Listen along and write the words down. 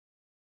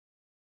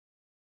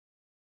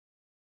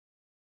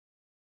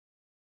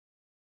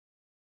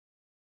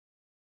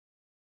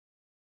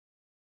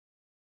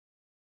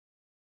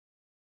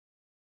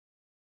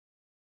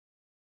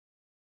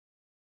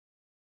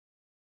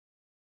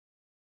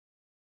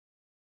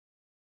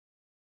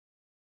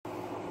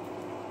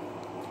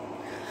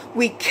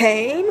We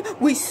came,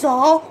 we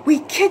saw, we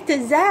kicked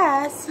his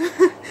ass.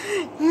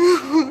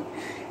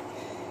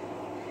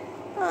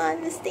 Oh,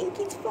 and the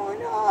stinky's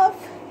falling off.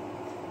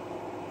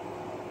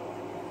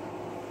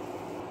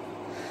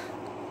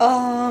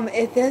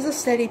 If there's a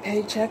steady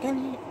paycheck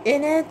in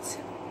it,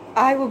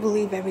 I will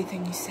believe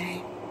everything you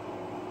say.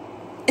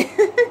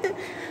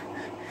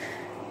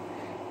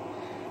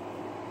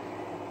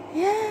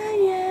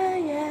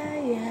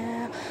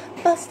 Yeah.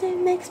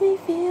 Bustin' makes me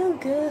feel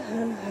good,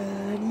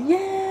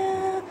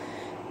 yeah.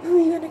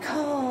 Who you gonna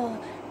call?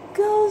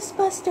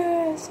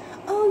 Ghostbusters.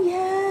 Oh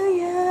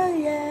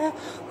yeah.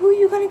 Who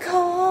you gonna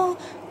call?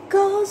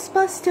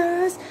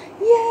 Ghostbusters.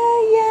 Yeah.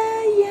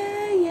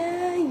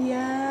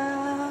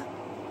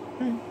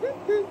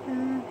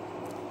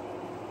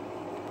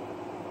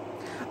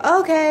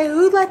 Okay,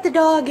 who let the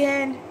dog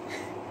in?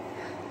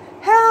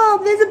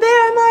 Help! There's a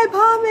bear in my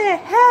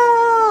apartment!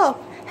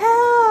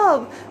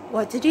 Help!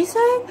 What did he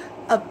say?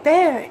 A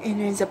bear in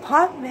his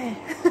apartment.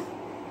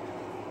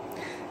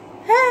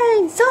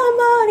 Hey,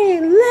 somebody,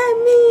 let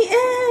me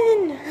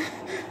in!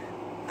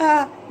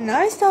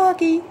 Nice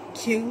doggy,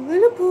 cute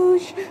little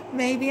pooch.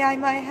 Maybe I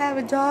might have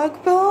a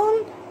dog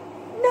bone?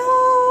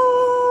 No!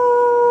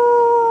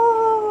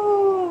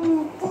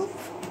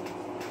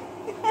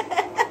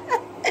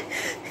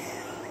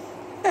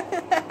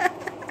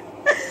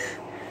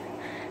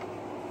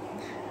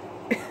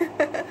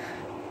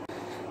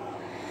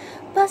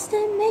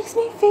 Bustin' makes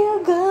me feel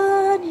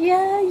good,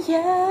 yeah.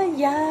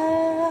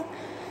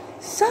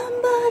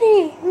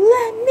 Somebody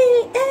let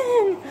me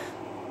in.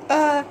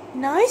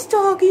 Nice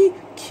doggy,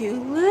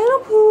 cute little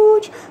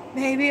pooch.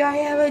 Maybe I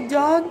have a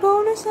dog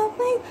bone or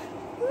something?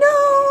 No!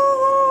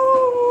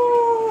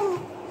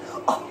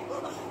 Oh,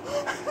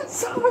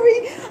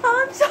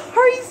 I'm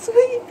sorry,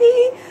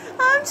 sweetie.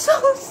 I'm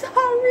so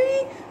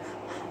sorry.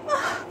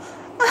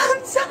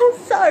 I'm so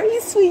sorry,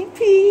 sweet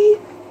pea.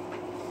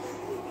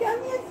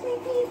 Come here,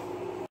 sweet pea.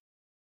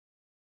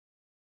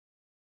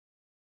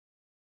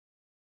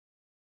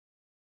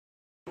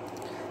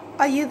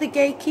 Are you the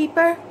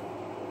gatekeeper?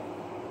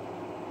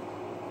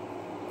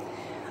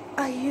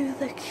 Are you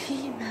the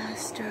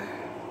keymaster?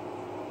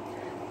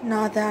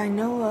 Not that I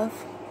know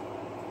of.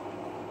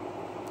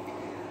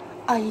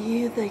 Are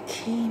you the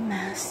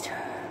keymaster?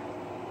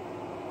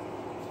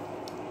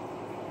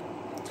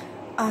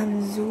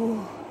 I'm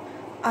Zuul.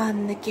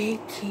 I'm the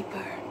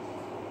gatekeeper.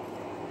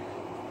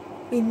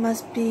 We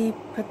must be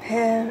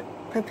prepared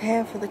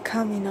for the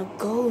coming of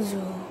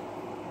Gozu,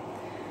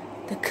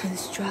 the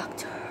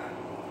constructor.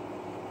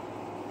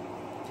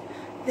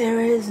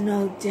 There is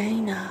no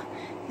Dana,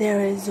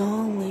 there is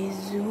only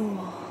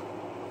Zuul.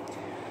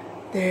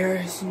 There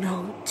is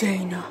no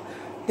Dana,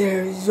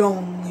 there is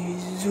only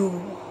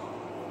Zuul.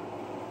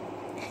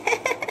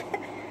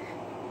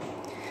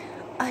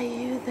 Are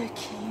you the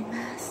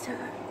keymaster?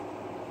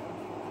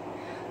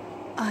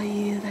 Are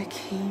you the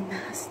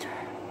keymaster?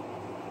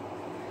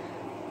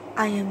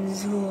 I am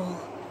Zuul,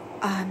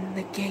 I'm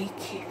the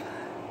gatekeeper.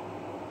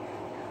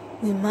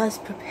 We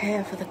must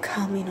prepare for the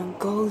coming of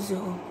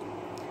Gozu,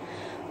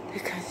 the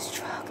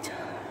constructor.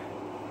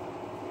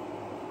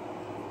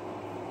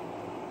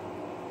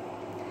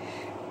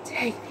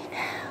 Take me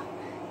now,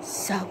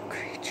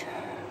 sub-creature.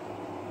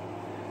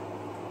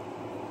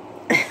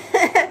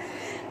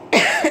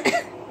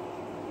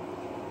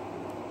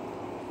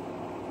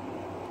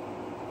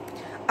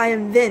 I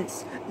am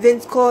Vince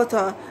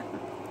Corta,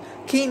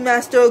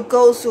 Keymaster of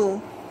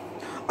Gozu.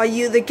 Are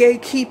you the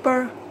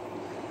gatekeeper?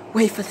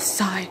 Wait for the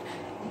sign,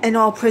 and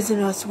all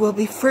prisoners will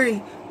be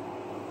free.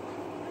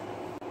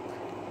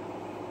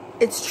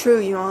 It's true,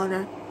 Your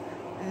Honor.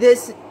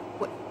 It's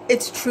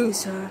true,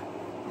 sir.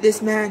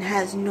 This man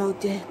has no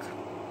dick.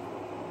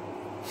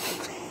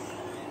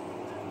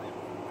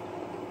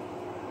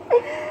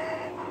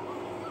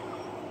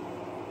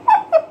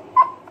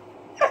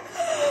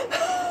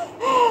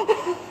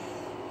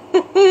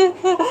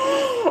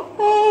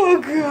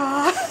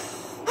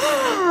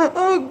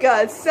 Oh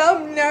God,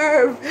 some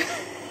nerve.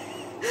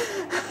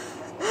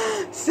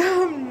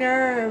 Some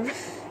nerve.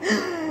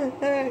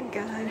 Oh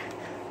God.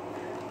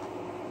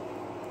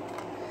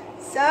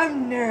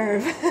 Some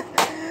nerve.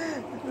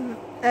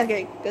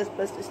 Okay,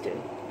 Ghostbusters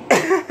 2.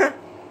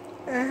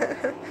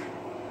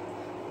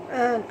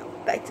 No,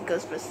 back to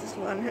Ghostbusters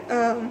 1.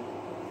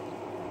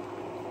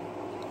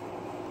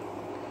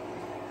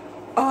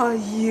 Are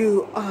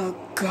you a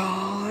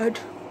god?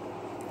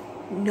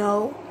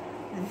 No?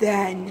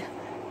 Then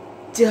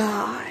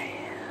die.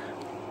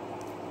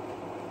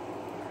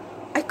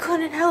 I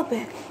couldn't help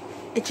it.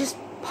 It just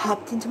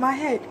popped into my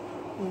head.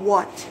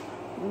 What?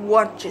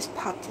 What just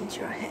popped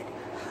into your head?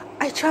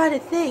 I try to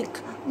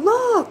think.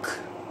 Look!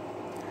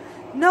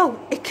 No,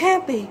 it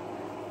can't be.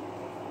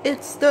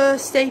 It's the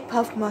Stay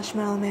Puft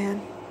Marshmallow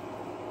Man.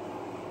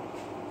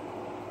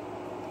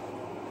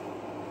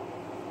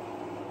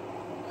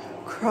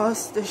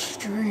 Cross the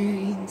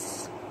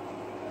streams.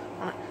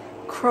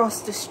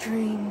 Cross the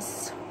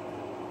streams.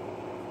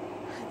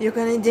 You're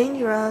gonna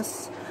endanger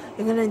us.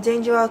 You're gonna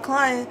endanger our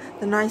client,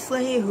 the nice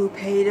lady who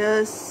paid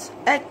us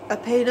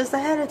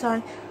ahead of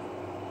time.